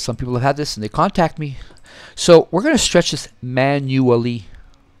 because some people have had this and they contact me. So we're going to stretch this manually.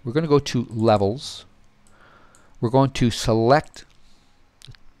 We're going to go to levels. We're going to select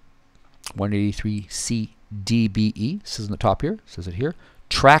 183 CDBE. This is in the top here. It says it here.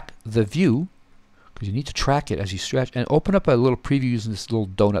 Track the view, because you need to track it as you stretch, and open up a little preview using this little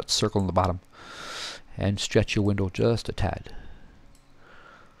donut circle in the bottom, and stretch your window just a tad.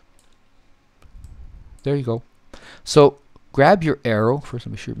 There you go. So grab your arrow first.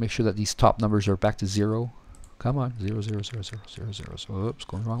 Let me make sure that these top numbers are back to 0. Come on, 0 0 0 0 0 0. So, oops,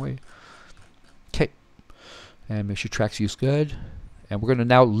 going the wrong way. Okay, and make sure tracks use good. And we're going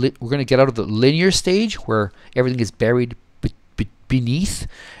to we're going to get out of the linear stage where everything is buried beneath,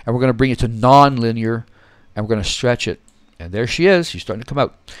 and we're going to bring it to non-linear, and we're going to stretch it. And there she is. She's starting to come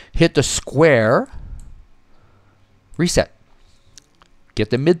out. Hit the square. Reset. Get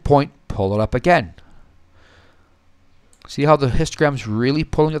the midpoint. Pull it up again. See how the histogram's really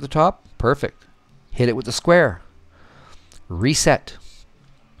pulling at the top? Perfect. Hit it with the square. Reset.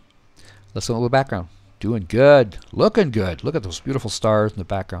 Let's look at the background. Doing good. Looking good. Look at those beautiful stars in the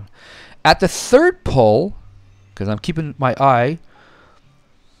background. At the third pull, because I'm keeping my eye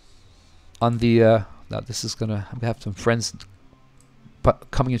on the now this is gonna, I'm gonna have some friends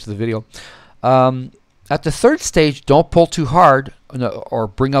coming into the video. At the third stage, don't pull too hard or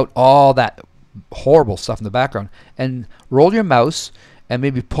bring out all that horrible stuff in the background, and roll your mouse and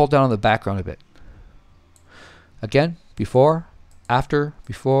maybe pull down on the background a bit. Again, before, after,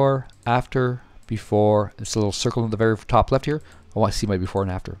 before, after, before. It's a little circle in the very top left here. I want to see my before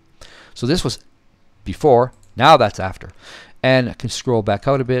and after. So this was before, now that's after. And I can scroll back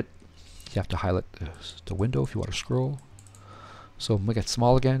out a bit. You have to highlight the window if you want to scroll. So make it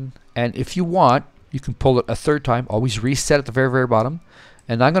small again. And if you want, you can pull it a third time. Always reset at the very bottom.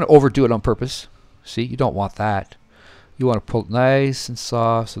 And I'm going to overdo it on purpose. See, you don't want that. You want to pull it nice and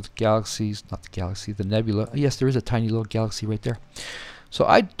soft so the galaxies, not the galaxy, the nebula. Yes, there is a tiny little galaxy right there. So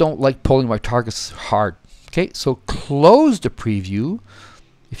I don't like pulling my targets hard. Okay, so close the preview.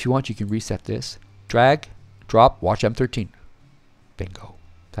 If you want, you can reset this. Drag, drop, watch M13. Bingo.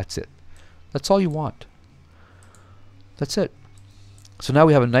 That's it. That's all you want. That's it. So now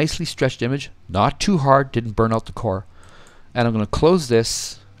we have a nicely stretched image. Not too hard, didn't burn out the core. And I'm going to close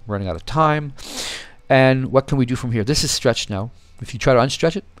this. I'm running out of time. And what can we do from here? This is stretched now. If you try to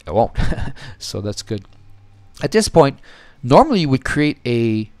unstretch it, it won't. So that's good. At this point, normally you would create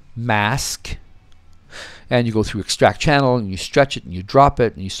a mask, and you go through extract channel, and you stretch it, and you drop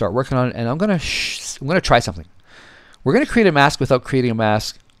it, and you start working on it. And I'm gonna try something. We're gonna create a mask without creating a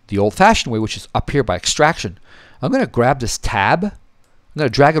mask the old-fashioned way, which is up here by extraction. I'm gonna grab this tab. I'm gonna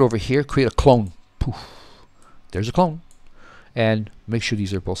drag it over here, create a clone. Poof. There's a clone. And make sure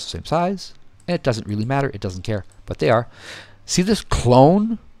these are both the same size. And it doesn't really matter. It doesn't care. But they are. See this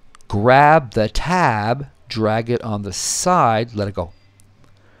clone? Grab the tab, drag it on the side, let it go.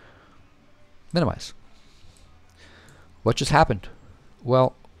 Minimize. What just happened?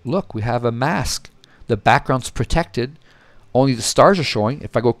 Well, look, we have a mask. The background's protected. Only the stars are showing.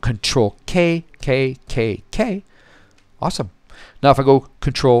 If I go Control K, K, K, K, awesome. Now if I go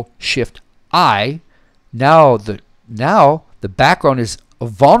Control Shift I, now the background is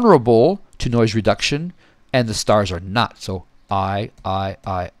vulnerable to noise reduction, and the stars are not. So I.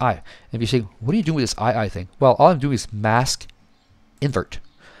 And if you're saying, what are you doing with this I thing? Well, all I'm doing is mask, invert,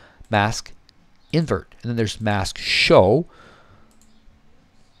 mask, invert. And then there's mask, show.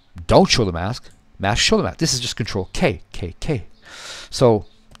 Don't show the mask. Mask, show the mask. This is just control K, K, K. So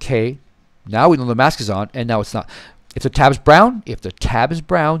K, now we know the mask is on, and now it's not. If the tab is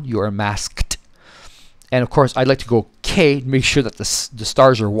brown, you are masked. And of course, I'd like to go K, make sure that the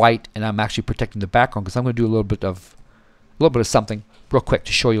stars are white, and I'm actually protecting the background, because I'm going to do a little bit of something real quick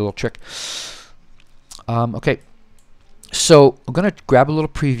to show you a little trick. Okay, so I'm going to grab a little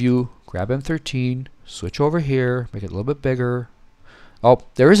preview, grab M13, switch over here, make it a little bit bigger. Oh,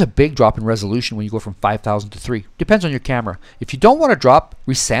 there is a big drop in resolution when you go from 5,000 to 3. Depends on your camera. If you don't want to drop,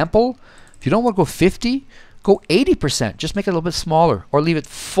 resample. If you don't want to go 50, go 80%. Just make it a little bit smaller, or leave it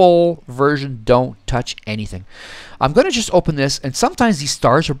full version. Don't touch anything. I'm going to just open this, and sometimes these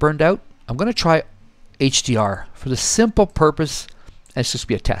stars are burned out. I'm going to try HDR for the simple purpose, and it's just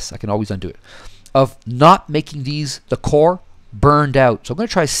be a test. I can always undo it, of not making these, the core, burned out. So I'm going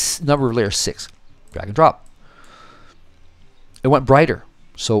to try number of layers 6. Drag and drop. It went brighter.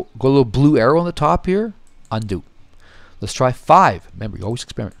 So go a little blue arrow on the top here. Undo. Let's try 5. Remember, you always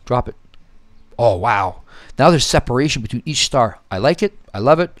experiment. Drop it. Oh, wow. Now there's separation between each star. I like it. I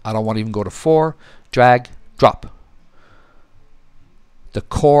love it. I don't want to even go to 4. Drag. Drop. The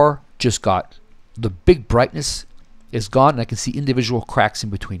core just got, the big brightness is gone, and I can see individual cracks in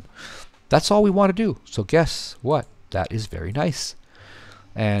between. That's all we want to do. So guess what? That is very nice.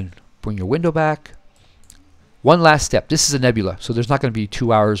 And bring your window back. One last step. This is a nebula, so there's not going to be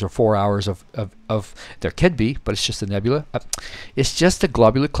 2 hours or 4 hours of there could be, but it's just a nebula. It's just a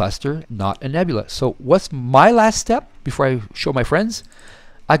globular cluster, not a nebula. So what's my last step before I show my friends?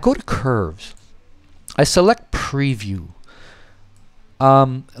 I go to curves. I select preview.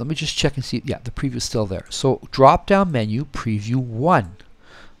 Let me just check and see. Yeah, the preview is still there. So drop down menu, preview 1.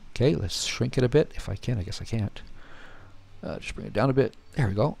 Okay, let's shrink it a bit if I can. I guess I can't. Just bring it down a bit. There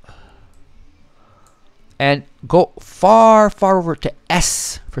we go. And go far, far over to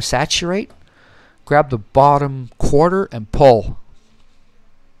S for saturate. Grab the bottom quarter and pull.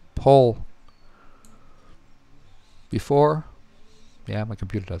 Pull. Before. Yeah, my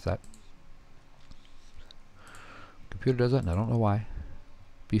computer does that. Computer does that, and I don't know why.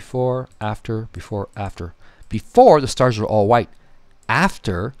 Before, after, before, after. Before, the stars are all white.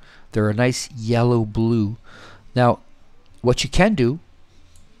 After, they're a nice yellow blue. Now, what you can do,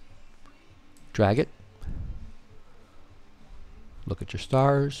 drag it. Look at your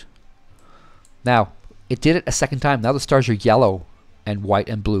stars. Now, it did it a second time. Now the stars are yellow and white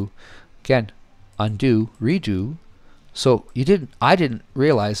and blue. Again, undo, redo. So I didn't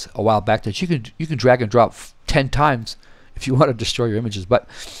realize a while back that you can drag and drop 10 times if you want to destroy your images, but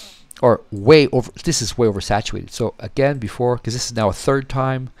this is way oversaturated. So again, before, because this is now a third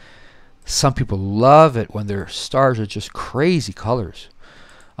time, some people love it when their stars are just crazy colors.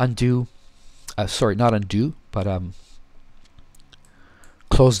 Undo, sorry, not undo, but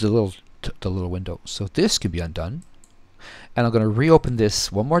close the little window. So this can be undone, and I'm going to reopen this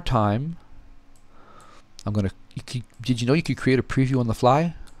one more time. I'm going to. Did you know you could create a preview on the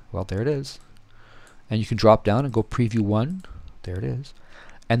fly? Well, there it is, and you can drop down and go preview 1. There it is,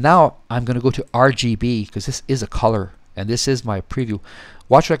 and now I'm going to go to RGB because this is a color, and this is my preview.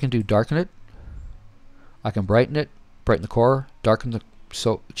 Watch what I can do. Darken it. I can brighten it, brighten the core, darken the.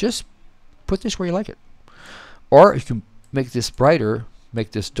 So just put this where you like it, or you can make this brighter.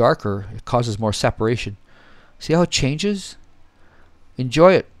 Make this darker. It causes more separation. See how it changes?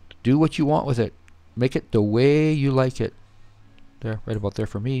 Enjoy it. Do what you want with it. Make it the way you like it. There, right about there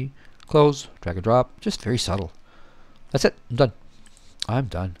for me. Close, drag and drop. Just very subtle. That's it. I'm done. I'm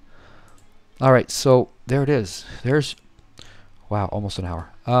done. Alright, so there it is. There's, wow, almost an hour.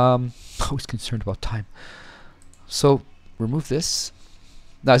 Always concerned about time. So remove this.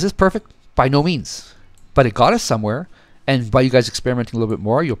 Now, is this perfect? By no means. But it got us somewhere. And by you guys experimenting a little bit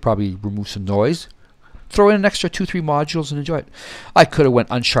more, you'll probably remove some noise. Throw in an extra 2-3 modules and enjoy it. I could have went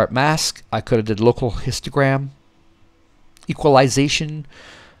unsharp mask. I could have did local histogram, equalization,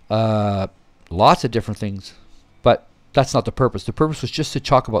 lots of different things. But that's not the purpose. The purpose was just to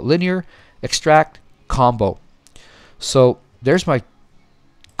talk about linear, extract, combo. So there's my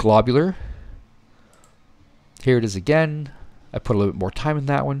globular. Here it is again. I put a little bit more time in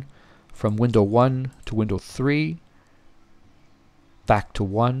that one. From window 1 to window 3. Back to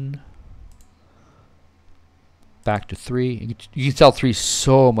 1, back to 3. You can tell 3 is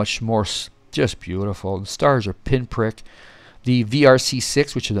so much more, just beautiful. The stars are pinprick. The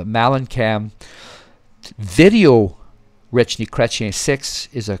VRC6, which is a Malin Cam video Rechny Chrétien 6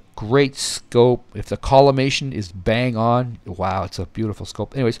 is a great scope. If the collimation is bang on, wow, it's a beautiful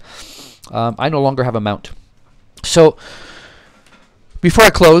scope. Anyways, I no longer have a mount. So before I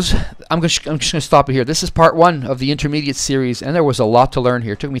close, I'm just going to stop it here. This is part 1 of the intermediate series, and there was a lot to learn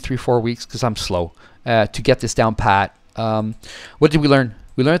here. It took me 3-4 weeks because I'm slow to get this down pat. What did we learn?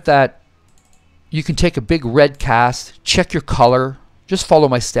 We learned that you can take a big red cast, check your color, just follow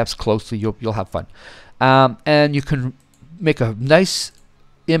my steps closely. You'll have fun, and you can make a nice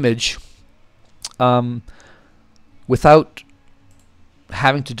image without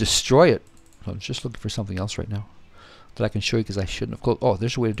having to destroy it. I'm just looking for something else right now that I can show you because I shouldn't have closed. Oh,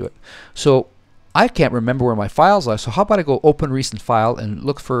 there's a way to do it. So I can't remember where my files are. So how about I go open recent file and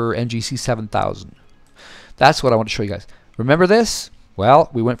look for NGC 7000. That's what I want to show you guys. Remember this? Well,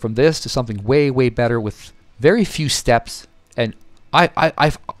 we went from this to something way, way better with very few steps, and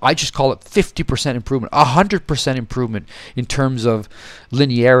I just call it 50% improvement, 100% improvement in terms of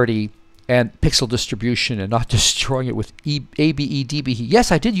linearity and pixel distribution, and not destroying it with ABE, DBE. Yes,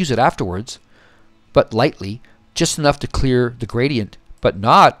 I did use it afterwards, but lightly, just enough to clear the gradient, but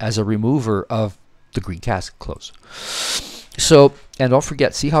not as a remover of the green cast. Close. So, and don't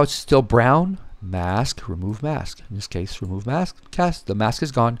forget, see how it's still brown? Mask, remove mask. In this case, remove mask, cast. The mask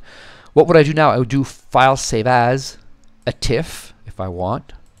is gone. What would I do now? I would do file save as a TIFF if I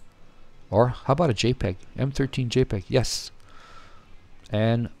want, or how about a JPEG, M13 JPEG? Yes,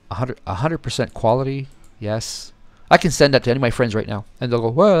 and 100% quality. Yes, I can send that to any of my friends right now, and they'll go,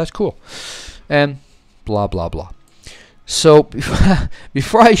 "Well, that's cool," and blah blah blah. So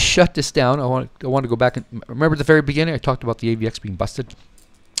before I shut this down, I want to go back and remember at the very beginning I talked about the AVX being busted.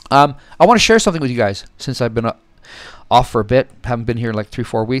 I want to share something with you guys since I've been off for a bit. Haven't been here in like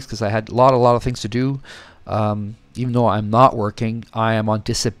 3-4 weeks because I had a lot of things to do. Even though I'm not working, I am on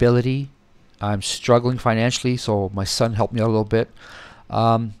disability. I'm struggling financially, so my son helped me out a little bit.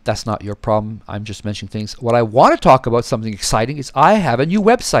 That's not your problem. I'm just mentioning things. What I want to talk about, something exciting, is I have a new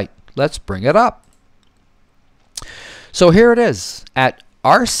website. Let's bring it up. So here it is at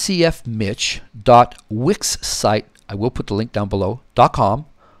rcfmitch.wixsite. I will put the link down below. .com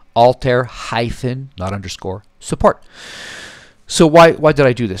altair hyphen not underscore support. So why did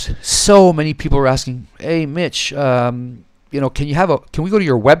I do this? So many people are asking, "Hey Mitch, you know, can we go to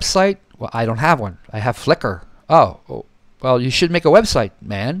your website?" Well, I don't have one. I have Flickr. Oh well, you should make a website,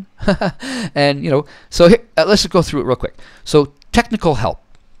 man. And you know, so here, let's just go through it real quick. So technical help,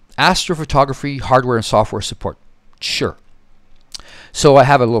 astrophotography, hardware and software support. Sure. So I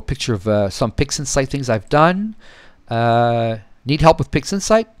have a little picture of some Pixinsight things I've done. Need help with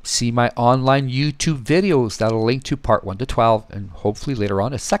Pixinsight? See my online YouTube videos. That'll link to part 1 to 12, and hopefully later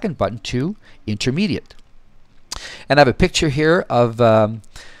on a second button to intermediate. And I have a picture here of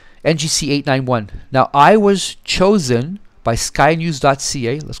NGC 891. Now I was chosen by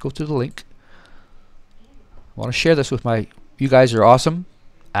skynews.ca. Let's go to the link. I want to share this with you guys are awesome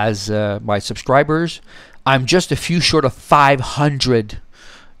as my subscribers. I'm just a few short of 500.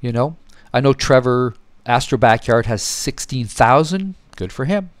 You know, I know Trevor Astro Backyard has 16,000. Good for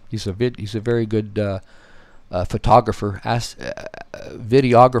him. He's a very good photographer,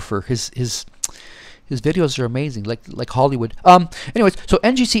 videographer. His videos are amazing, like Hollywood. Anyways, so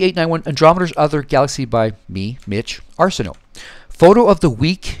NGC 891, Andromeda's Other Galaxy by me, Mitch Arsenault. Photo of the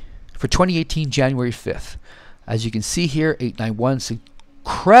week for 2018, January 5th. As you can see here, 891. It's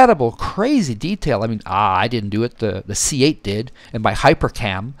incredible, crazy detail. I mean, I didn't do it. The C8 did, and my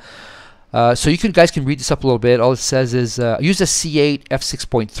Hypercam. So you guys can read this up a little bit. All it says is use a C8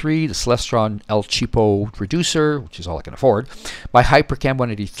 f6.3, the Celestron El Cheapo reducer, which is all I can afford. My Hypercam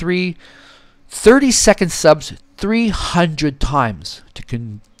 183, 30-second subs 300 times to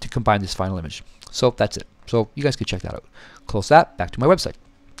combine this final image. So that's it. So you guys can check that out. Close that. Back to my website.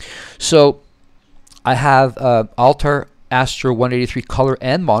 So I have Altair Astro 183 color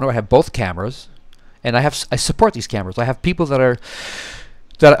and mono. I have both cameras, and I support these cameras. I have people that I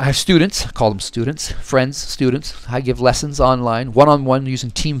have students, I call them students, friends, students. I give lessons online, one-on-one using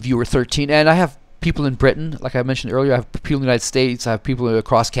TeamViewer 13, and I have people in Britain, like I mentioned earlier. I have people in the United States. I have people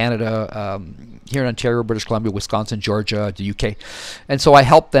across Canada, here in Ontario, British Columbia, Wisconsin, Georgia, the UK, and so I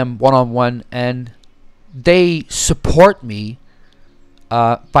help them one-on-one, and they support me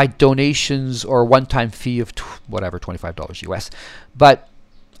by donations or a one-time fee of whatever, $25 US. But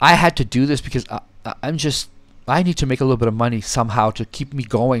I had to do this because I need to make a little bit of money somehow to keep me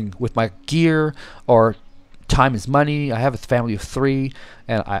going with my gear, or time is money. I have a family of 3,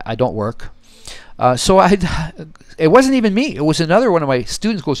 and I don't work. So it wasn't even me. It was another one of my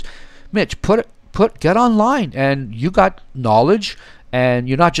students goes, "Mitch, get online, and you got knowledge, and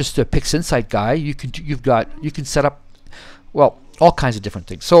you're not just a Pixinsight guy. You can set up well, all kinds of different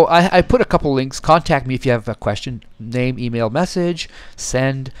things. So I put a couple links. Contact me if you have a question. Name, email, message,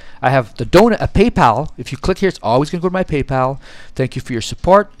 send. I have the a PayPal. If you click here, it's always going to go to my PayPal. Thank you for your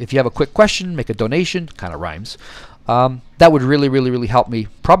support. If you have a quick question, make a donation. Kind of rhymes. That would really help me.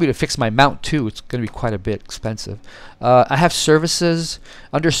 Probably to fix my mount too. It's going to be quite a bit expensive. I have services.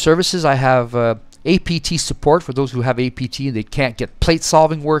 Under services, I have APT support for those who have APT and they can't get plate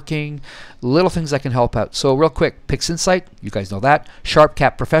solving working. Little things that can help out. So real quick, Pixinsight, you guys know that.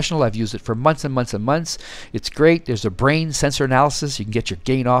 SharpCap Professional, I've used it for months and months and months. It's great. There's a brain sensor analysis. You can get your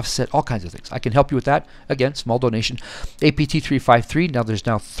gain offset, all kinds of things. I can help you with that. Again, small donation. APT 353, now there's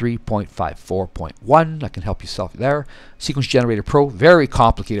now 3.54.1. I can help you self there. Sequence Generator Pro, very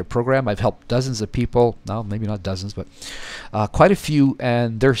complicated program. I've helped dozens of people. No, maybe not dozens, but quite a few,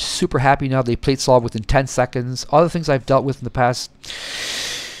 and they're super happy now. They plate solve within 10 seconds. Other things I've dealt with in the past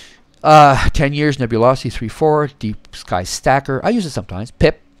 10 years, Nebulosity 3.4, Deep Sky Stacker. I use it sometimes.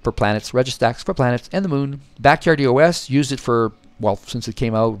 PIP for planets, Registax for planets, and the moon. Backyard EOS, used it for, well, since it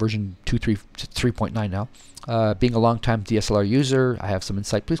came out, version 3.9 now. Being a long-time DSLR user, I have some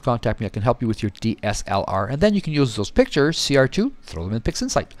insight. Please contact me. I can help you with your DSLR. And then you can use those pictures, CR2, throw them in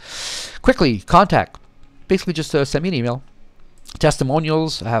Pixinsight. Quickly, contact. Basically, just send me an email.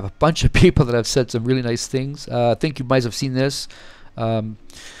 Testimonials. I have a bunch of people that have said some really nice things. I think you might have seen this.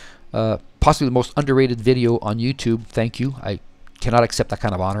 Possibly the most underrated video on YouTube. Thank you. I cannot accept that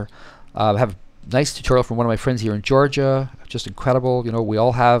kind of honor. I have a nice tutorial from one of my friends here in Georgia. Just incredible. You know, we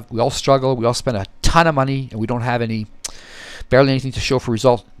all struggle. We all spend a ton of money, and we don't have barely anything to show for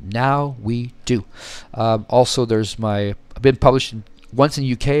results. Now we do. Also, there's I've been published once in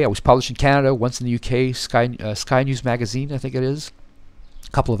the UK. I was published in Canada. Once in the UK, Sky News Magazine, I think it is. A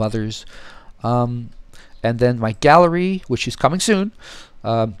couple of others. And then my gallery, which is coming soon.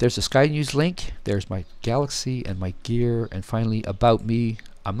 There's a Sky News link. There's my Galaxy and my gear, and finally about me.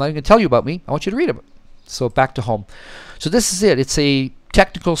 I'm not even going to tell you about me. I want you to read about it. So back to home. So this is it. It's a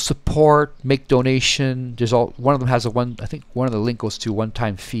technical support, make donation. There's one of them has I think one of the link goes to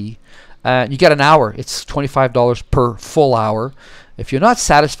one-time fee. You get an hour. It's $25 per full hour. If you're not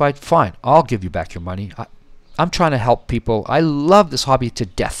satisfied, fine. I'll give you back your money. I'm trying to help people. I love this hobby to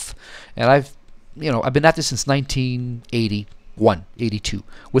death, and I've been at this since 1981, 82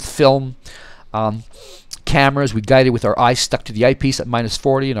 with film. Cameras, we guided with our eyes stuck to the eyepiece at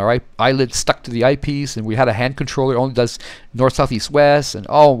 -40 and our eyelid stuck to the eyepiece, and we had a hand controller, only does north, south, east, west, and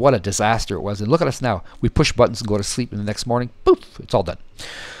oh, what a disaster it was. And look at us now. We push buttons and go to sleep, and the next morning, poof, it's all done.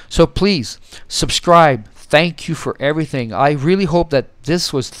 So please, subscribe. Thank you for everything. I really hope that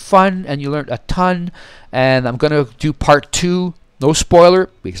this was fun and you learned a ton, and I'm going to do part 2. No spoiler,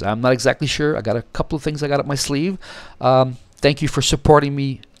 because I'm not exactly sure. I got a couple of things I got up my sleeve. Thank you for supporting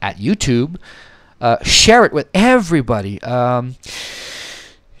me at YouTube. Share it with everybody.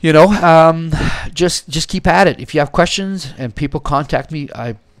 Just keep at it. If you have questions and people contact me,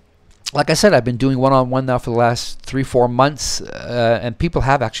 like I said, I've been doing one-on-one now for the last 3-4 months, and people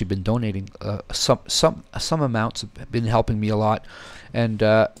have actually been donating some amounts. Have been helping me a lot, and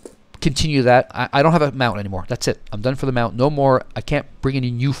continue that. I don't have a mount anymore. That's it. I'm done for the mount. No more. I can't bring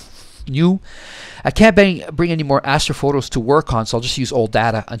any I can't bring any more astrophotos to work on, so I'll just use old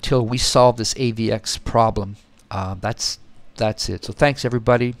data until we solve this AVX problem. That's it. So thanks,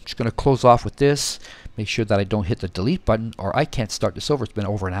 everybody. Just going to close off with this. Make sure that I don't hit the delete button, or I can't start this over. It's been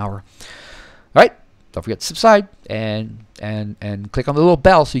over an hour. All right. Don't forget to subscribe and click on the little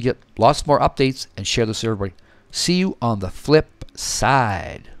bell so you get lots more updates, and share this with everybody. See you on the flip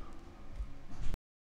side.